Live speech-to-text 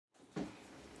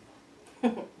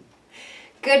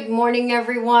Good morning,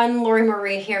 everyone. Lori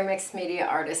Marie here, mixed media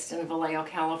artist in Vallejo,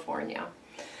 California.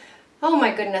 Oh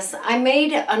my goodness, I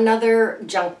made another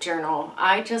junk journal.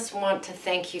 I just want to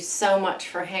thank you so much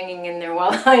for hanging in there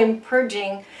while I'm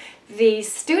purging the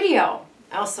studio.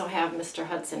 I also have Mr.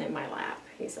 Hudson in my lap.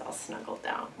 He's all snuggled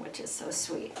down, which is so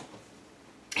sweet.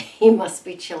 He must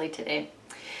be chilly today.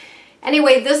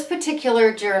 Anyway, this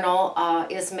particular journal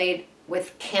is made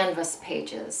with canvas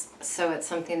pages. So it's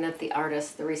something that the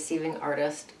artist, the receiving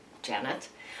artist, Janet,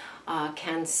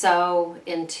 can sew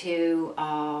into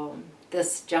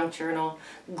this junk journal,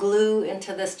 glue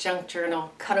into this junk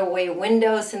journal, cut away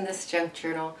windows in this junk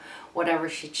journal, whatever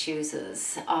she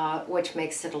chooses, which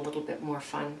makes it a little bit more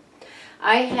fun.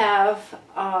 I have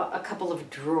a couple of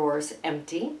drawers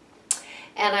empty,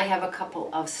 and I have a couple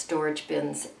of storage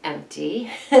bins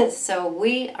empty, so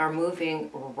we are moving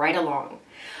right along.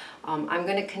 I'm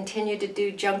going to continue to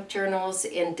do junk journals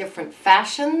in different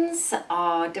fashions,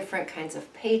 different kinds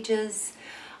of pages.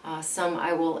 Some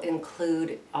I will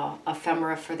include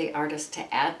ephemera for the artist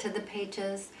to add to the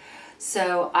pages.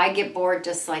 So I get bored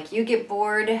just like you get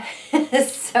bored.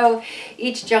 So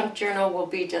each junk journal will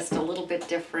be just a little bit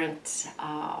different,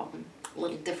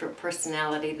 little different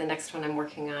personality. The next one I'm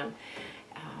working on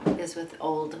is with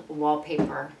old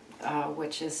wallpaper.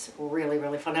 Which is really,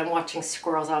 really fun. I'm watching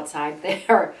squirrels outside. They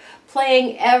are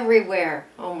playing everywhere.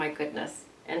 Oh my goodness.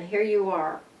 And here you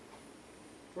are.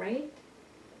 Right?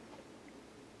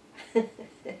 You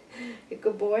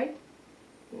good boy?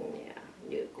 Yeah,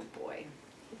 you good boy.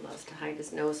 He loves to hide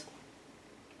his nose.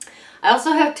 I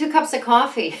also have 2 cups of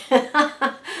coffee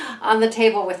on the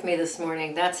table with me this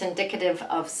morning. That's indicative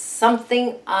of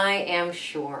something, I am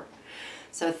sure.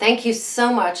 So thank you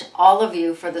so much, all of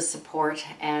you, for the support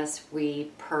as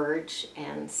we purge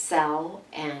and sell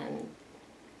and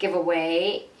give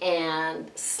away and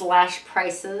slash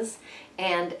prices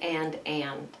and.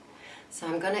 So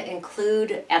I'm going to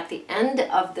include, at the end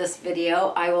of this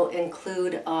video, I will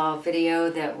include a video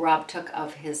that Rob took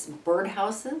of his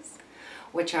birdhouses,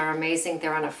 which are amazing.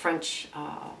 They're on a French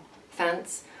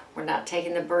fence. We're not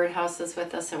taking the birdhouses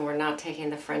with us, and we're not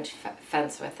taking the French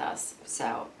fence with us.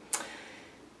 So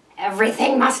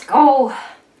everything must go.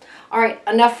 All right,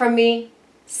 enough from me.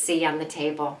 See you on the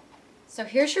table. So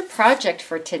here's your project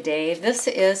for today. This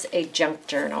is a junk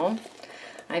journal.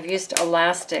 I've used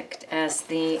elastic as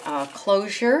the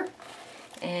closure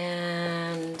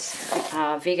and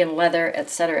vegan leather,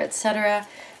 etc., etc.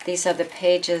 These are the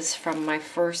pages from my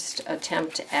first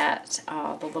attempt at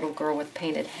the little girl with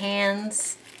painted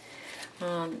hands.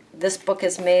 This book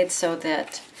is made so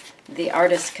that the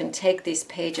artist can take these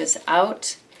pages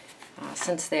out.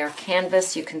 Since they are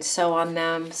canvas, you can sew on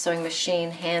them, sewing machine,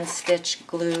 hand stitch,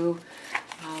 glue,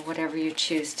 whatever you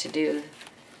choose to do.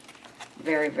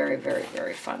 Very, very, very,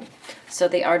 very fun. So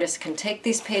the artist can take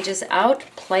these pages out,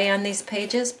 play on these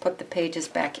pages, put the pages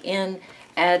back in,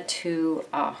 add to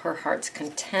her heart's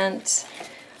content.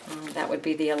 That would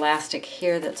be the elastic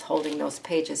here that's holding those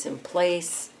pages in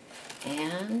place.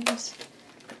 And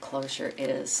the closure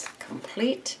is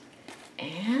complete.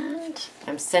 And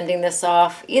I'm sending this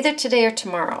off either today or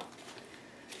tomorrow.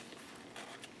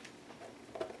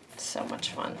 So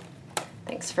much fun.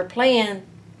 Thanks for playing.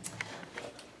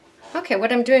 Okay,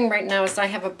 what I'm doing right now is I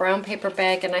have a brown paper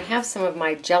bag and I have some of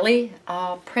my jelly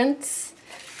prints.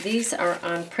 These are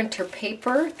on printer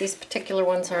paper. These particular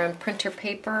ones are on printer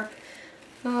paper.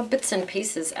 Bits and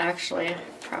pieces, actually. I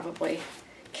probably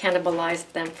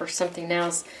cannibalized them for something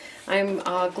else. I'm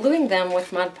gluing them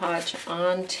with Mod Podge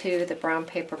onto the brown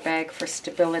paper bag for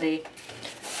stability.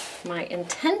 My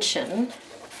intention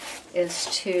is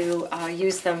to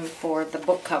use them for the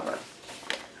book cover,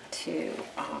 to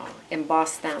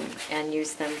emboss them and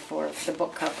use them for the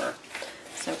book cover.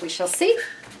 So we shall see.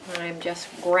 I'm just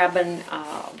grabbing,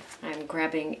 I'm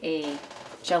grabbing a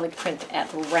jelly print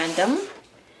at random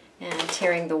and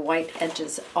tearing the white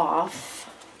edges off.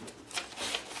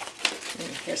 And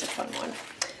here's a fun one.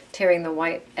 Tearing the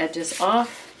white edges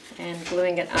off and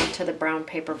gluing it onto the brown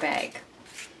paper bag.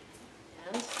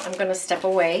 And I'm going to step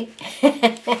away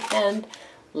and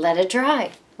let it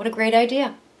dry. What a great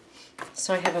idea.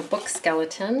 So I have a book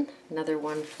skeleton, another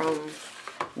one from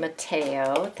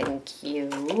Mateo, thank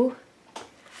you.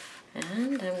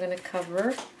 And I'm going to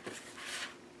cover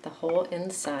the whole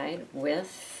inside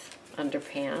with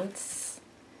underpants,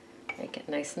 make it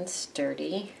nice and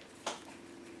sturdy.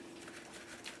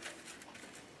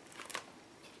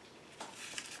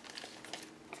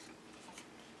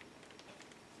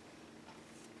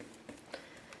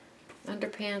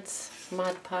 Underpants,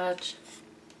 Mod Podge.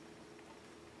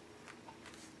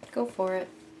 Go for it.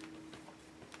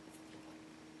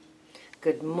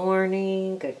 Good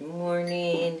morning, good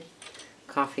morning.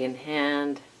 Coffee in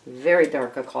hand, very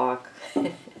dark o'clock.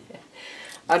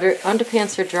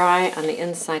 Underpants are dry on the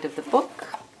inside of the book.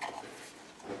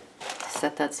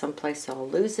 Set that someplace so I'll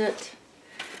lose it.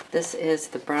 This is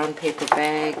the brown paper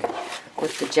bag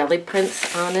with the jelly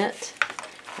prints on it.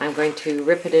 I'm going to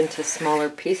rip it into smaller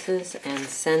pieces and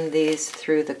send these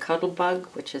through the Cuttlebug,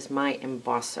 which is my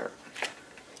embosser.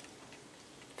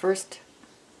 First,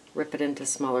 rip it into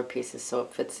smaller pieces so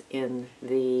it fits in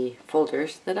the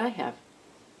folders that I have.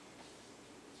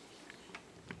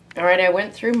 Alright, I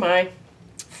went through my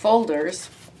folders,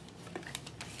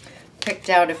 picked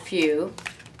out a few.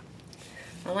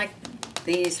 I like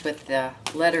these with the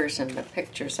letters and the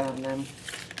pictures on them.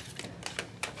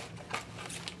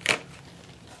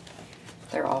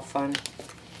 They're all fun.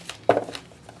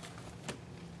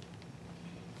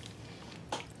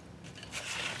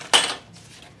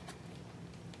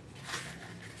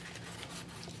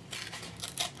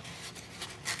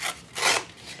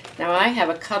 Now I have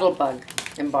a Cuttlebug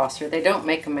embosser. They don't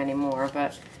make them anymore,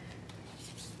 but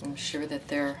I'm sure that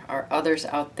there are others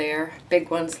out there,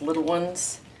 big ones, little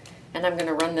ones, and I'm going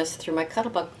to run this through my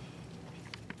Cuttlebug.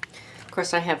 Of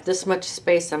course, I have this much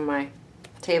space on my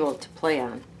table to play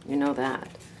on. You know that.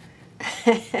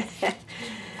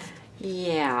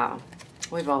 Yeah,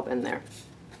 we've all been there.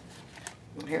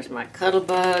 Here's my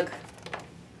Cuttlebug.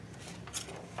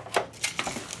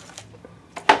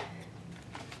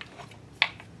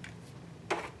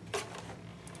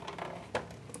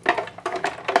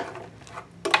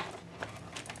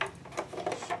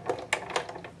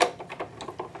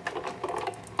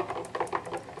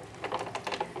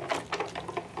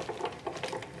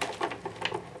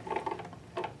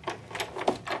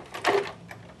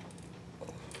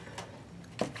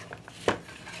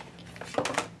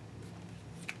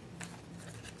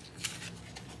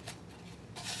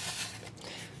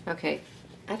 Okay,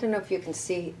 I don't know if you can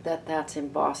see that that's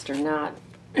embossed or not.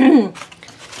 If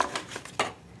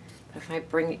I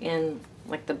bring in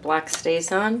like the black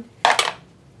stays on,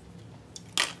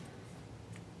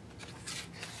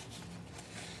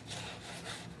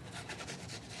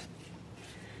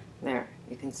 there,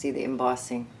 you can see the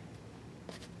embossing.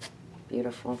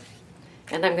 Beautiful.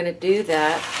 And I'm going to do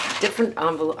that different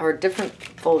envelope or different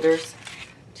folders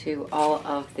to all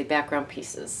of the background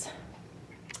pieces.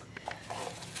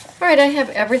 Alright, I have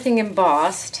everything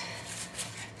embossed.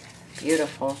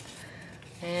 Beautiful.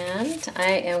 And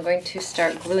I am going to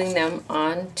start gluing them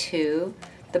onto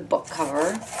the book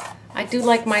cover. I do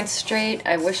like mine straight.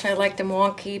 I wish I liked them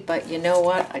wonky, but you know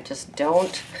what? I just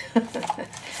don't.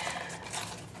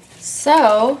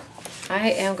 So, I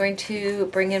am going to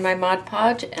bring in my Mod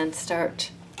Podge and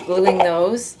start gluing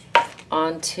those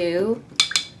onto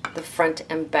the front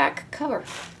and back cover.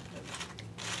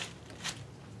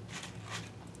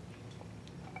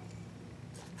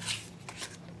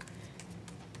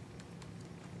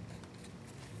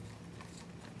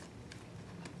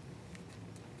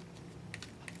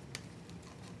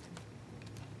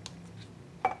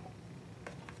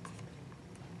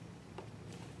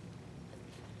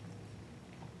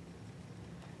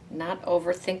 Not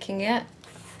overthinking it,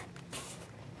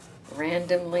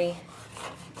 randomly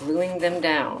gluing them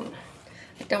down.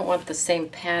 I don't want the same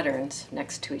patterns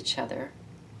next to each other,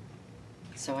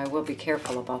 so I will be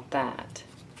careful about that.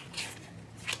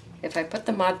 If I put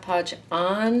the Mod Podge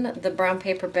on the brown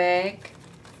paper bag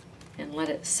and let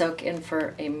it soak in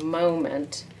for a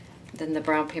moment, then the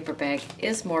brown paper bag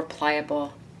is more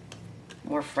pliable,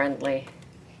 more friendly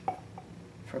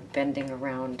for bending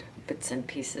around bits and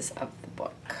pieces of the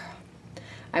book.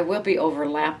 I will be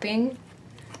overlapping,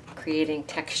 creating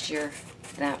texture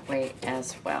that way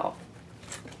as well.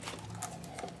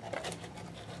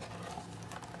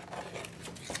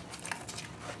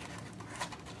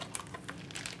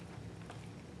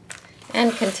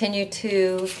 And continue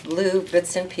to glue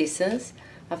bits and pieces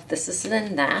of thises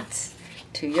and that's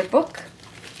to your book.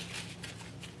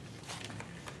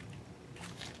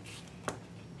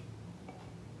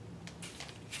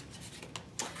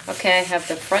 Okay, I have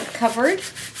the front covered.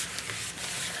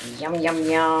 Yum, yum,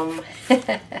 yum.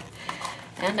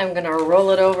 And I'm going to roll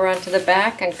it over onto the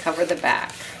back and cover the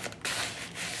back.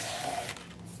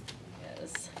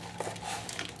 Yes.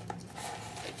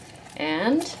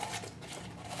 And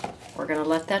we're going to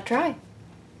let that dry.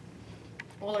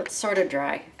 Well, it's sort of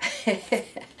dry.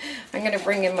 I'm going to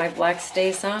bring in my black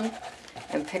stays on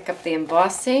and pick up the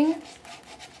embossing.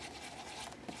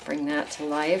 Bring that to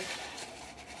life.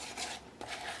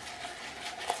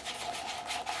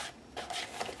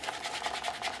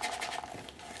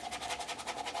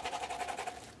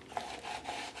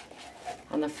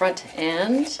 On the front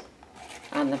end,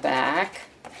 on the back.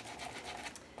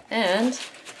 And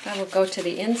I will go to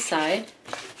the inside,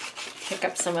 pick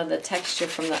up some of the texture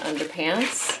from the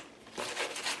underpants.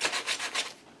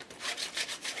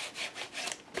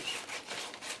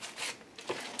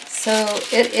 So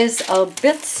it is a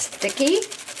bit sticky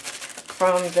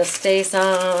from the Stays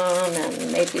On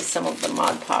and maybe some of the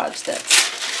Mod Podge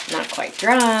that's not quite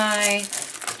dry.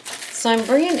 So I'm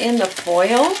bringing in the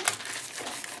foil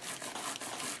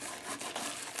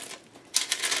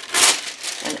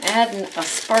and adding a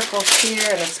sparkle here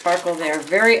and a sparkle there,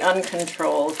 very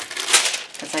uncontrolled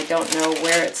because I don't know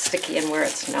where it's sticky and where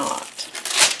it's not.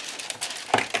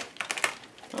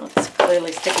 Well, it's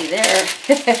clearly sticky there.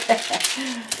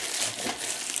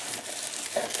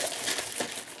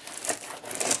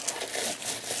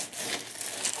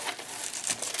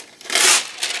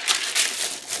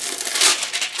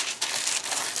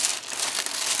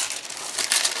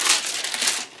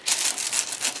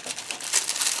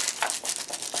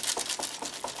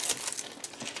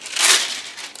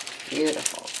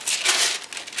 Beautiful.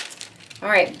 All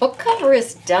right, book cover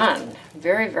is done.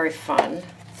 Very, very fun.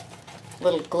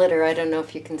 Little glitter. I don't know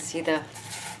if you can see the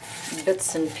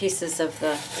bits and pieces of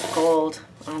the gold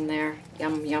on there.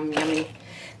 Yum, yum, yummy.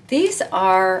 These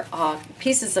are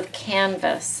pieces of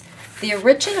canvas. The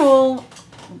original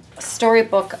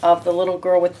storybook of The Little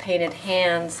Girl with Painted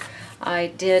Hands I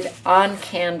did on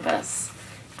canvas.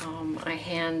 I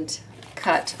hand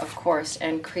cut, of course,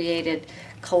 and created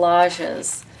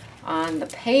collages on the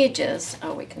pages.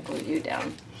 Oh, we can glue you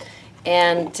down.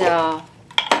 And I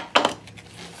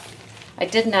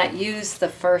did not use the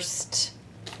first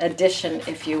edition,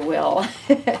 if you will,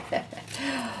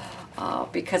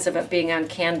 because of it being on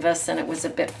canvas and it was a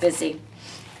bit busy.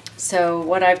 So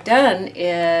what I've done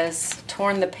is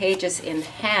torn the pages in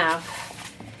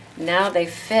half. Now they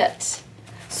fit.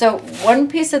 So one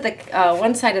piece of the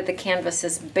one side of the canvas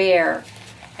is bare,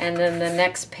 and then the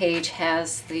next page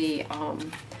has the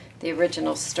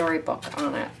original storybook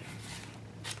on it.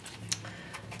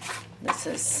 This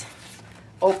is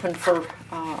open for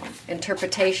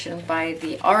interpretation by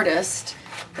the artist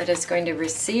that is going to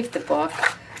receive the book.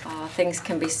 Things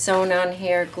can be sewn on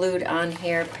here, glued on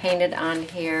here, painted on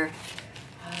here.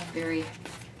 Very,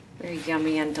 very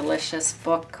yummy and delicious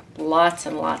book. Lots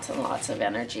and lots and lots of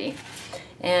energy.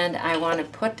 And I want to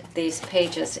put these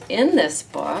pages in this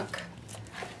book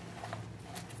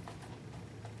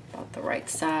about the right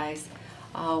size.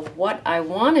 What I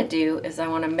want to do is I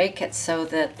want to make it so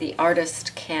that the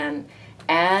artist can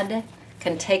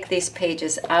take these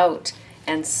pages out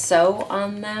and sew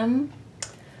on them.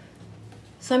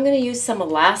 So I'm going to use some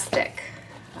elastic.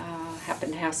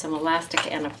 Happen to have some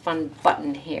elastic and a fun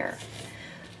button here.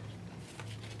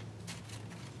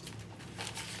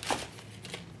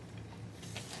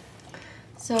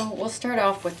 So we'll start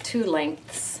off with 2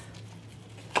 lengths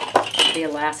of the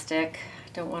elastic.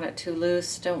 Don't want it too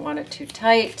loose, don't want it too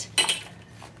tight.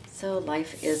 So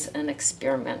life is an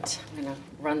experiment. I'm going to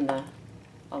run the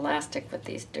elastic with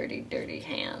these dirty, dirty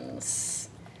hands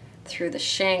through the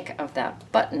shank of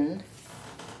that button.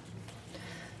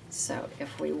 So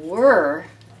if we were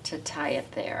to tie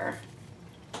it there,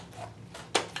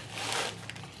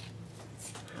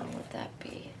 how would that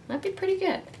be? That'd be pretty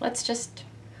good.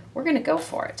 We're going to go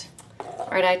for it. All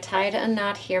right, I tied a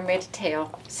knot here, made a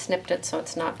tail, snipped it so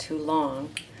it's not too long.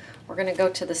 We're going to go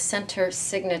to the center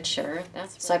signature.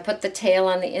 So I put the tail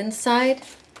on the inside,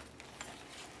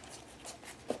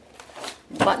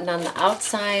 button on the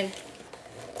outside.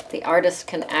 The artist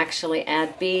can actually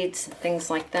add beads, things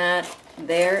like that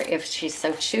there if she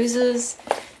so chooses.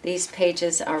 These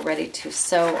pages are ready to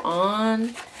sew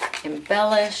on,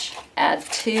 embellish, add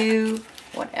to,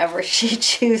 whatever she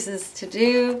chooses to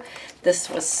do. This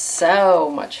was so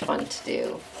much fun to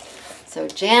do. So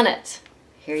Janet,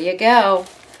 here you go.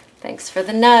 Thanks for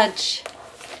the nudge.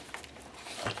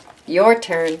 Your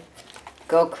turn.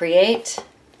 Go create.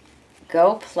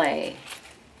 Go play.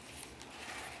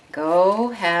 Go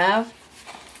have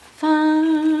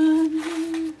fun.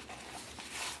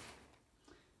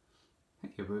 Hey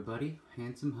everybody,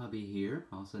 Handsome Hubby here,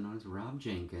 also known as Rob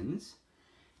Jenkins.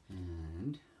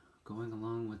 And going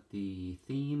along with the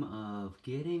theme of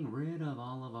getting rid of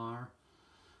all of our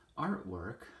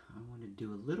artwork, I want to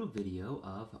do a little video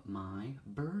of my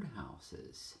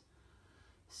birdhouses.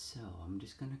 So I'm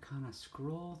just going to kind of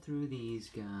scroll through these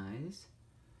guys,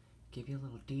 give you a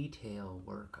little detail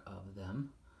work of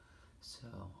them. So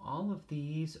all of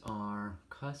these are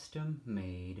custom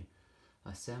made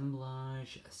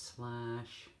assemblage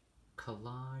slash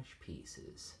collage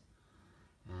pieces.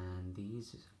 And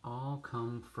these all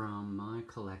come from my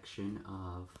collection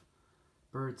of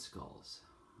bird skulls.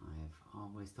 I've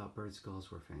always thought bird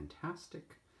skulls were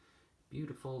fantastic,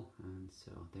 beautiful, and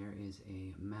so there is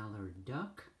a mallard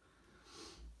duck.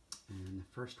 And the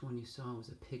first one you saw was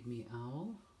a pygmy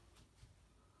owl.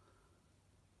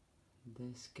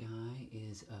 This guy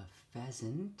is a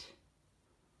pheasant.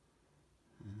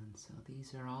 And so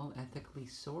these are all ethically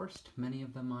sourced. Many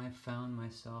of them I've found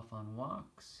myself on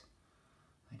walks.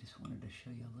 I just wanted to show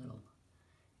you a little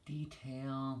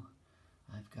detail.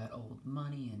 I've got old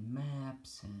money and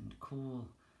maps and cool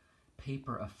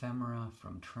paper ephemera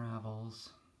from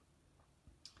travels.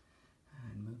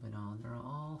 And moving on, they're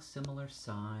all similar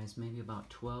size, maybe about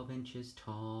 12 inches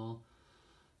tall,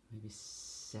 maybe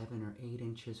 7 or 8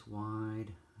 inches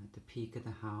wide at the peak of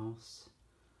the house.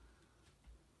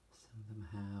 Some of them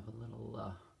have a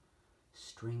little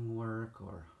string work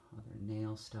or other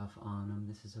nail stuff on them.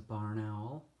 This is a barn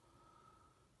owl.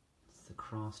 It's the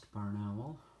crossed barn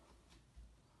owl.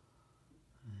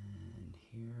 And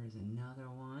here's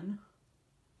another one.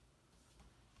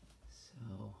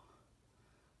 So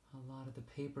a lot of the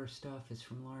paper stuff is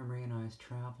from Laura Marie and I's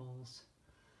travels.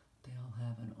 They all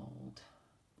have an old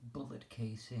bullet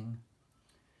casing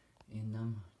in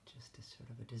them, just as sort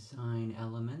of a design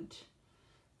element.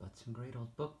 But some great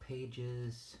old book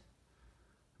pages,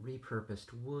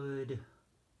 repurposed wood.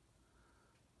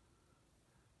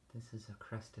 This is a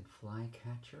crested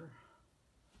flycatcher.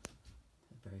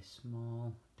 A very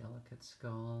small, delicate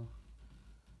skull.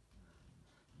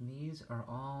 These are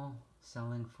all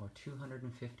selling for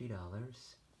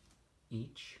 $250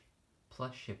 each,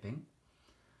 plus shipping.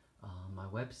 My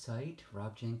website,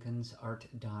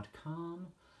 robjenkinsart.com.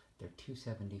 They're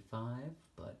 $275,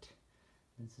 but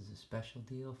this is a special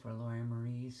deal for Laura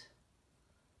Marie's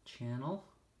channel.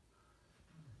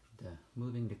 The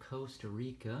Moving to Costa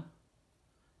Rica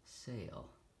sale.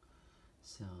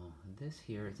 So this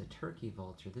here is a turkey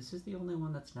vulture. This is the only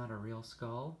one that's not a real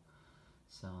skull.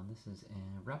 So this is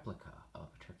a replica of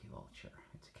a turkey vulture.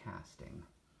 It's a casting.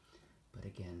 But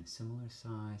again, similar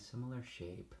size, similar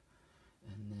shape.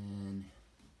 And then,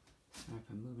 sorry if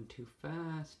I'm moving too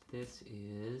fast, this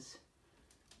is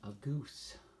a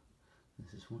goose.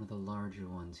 This is one of the larger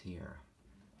ones here.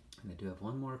 And I do have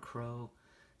one more crow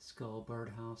skull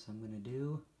birdhouse I'm going to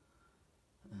do.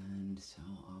 And so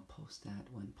I'll post that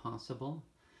when possible.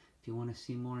 If you want to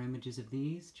see more images of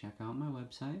these, check out my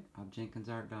website,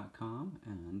 robjenkinsart.com,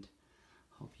 and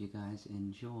hope you guys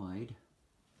enjoyed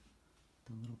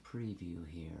the little preview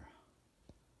here.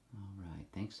 All right,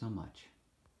 thanks so much.